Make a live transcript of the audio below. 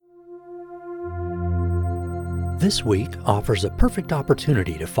This week offers a perfect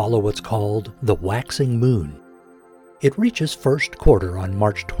opportunity to follow what's called the waxing moon. It reaches first quarter on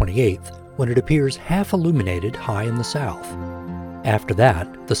March 28th when it appears half illuminated high in the south. After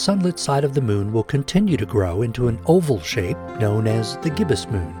that, the sunlit side of the moon will continue to grow into an oval shape known as the gibbous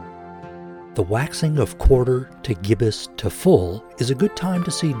moon. The waxing of quarter to gibbous to full is a good time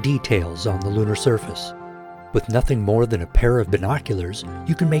to see details on the lunar surface. With nothing more than a pair of binoculars,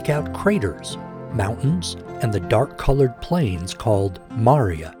 you can make out craters, mountains, and the dark-colored plains called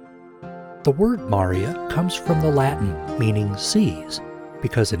maria. The word maria comes from the Latin meaning seas,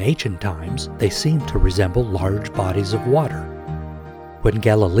 because in ancient times they seemed to resemble large bodies of water. When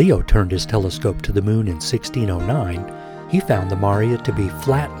Galileo turned his telescope to the moon in 1609, he found the maria to be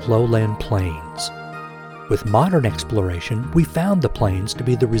flat lowland plains. With modern exploration, we found the plains to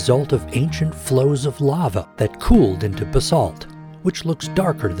be the result of ancient flows of lava that cooled into basalt, which looks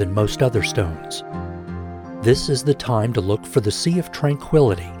darker than most other stones. This is the time to look for the Sea of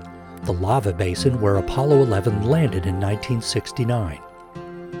Tranquility, the lava basin where Apollo 11 landed in 1969.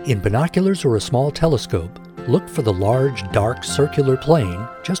 In binoculars or a small telescope, look for the large, dark circular plain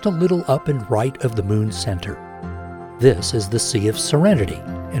just a little up and right of the moon's center. This is the Sea of Serenity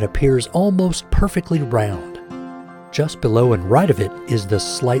and appears almost perfectly round. Just below and right of it is the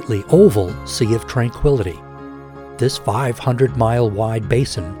slightly oval Sea of Tranquility. This 500-mile-wide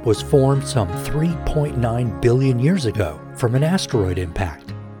basin was formed some 3.9 billion years ago from an asteroid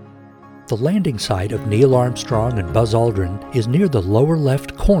impact. The landing site of Neil Armstrong and Buzz Aldrin is near the lower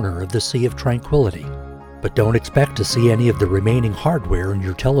left corner of the Sea of Tranquility, but don't expect to see any of the remaining hardware in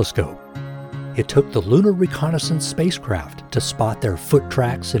your telescope. It took the Lunar Reconnaissance spacecraft to spot their foot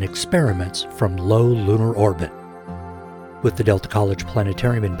tracks and experiments from low lunar orbit. With the Delta College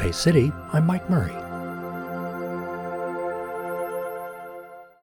Planetarium in Bay City, I'm Mike Murray.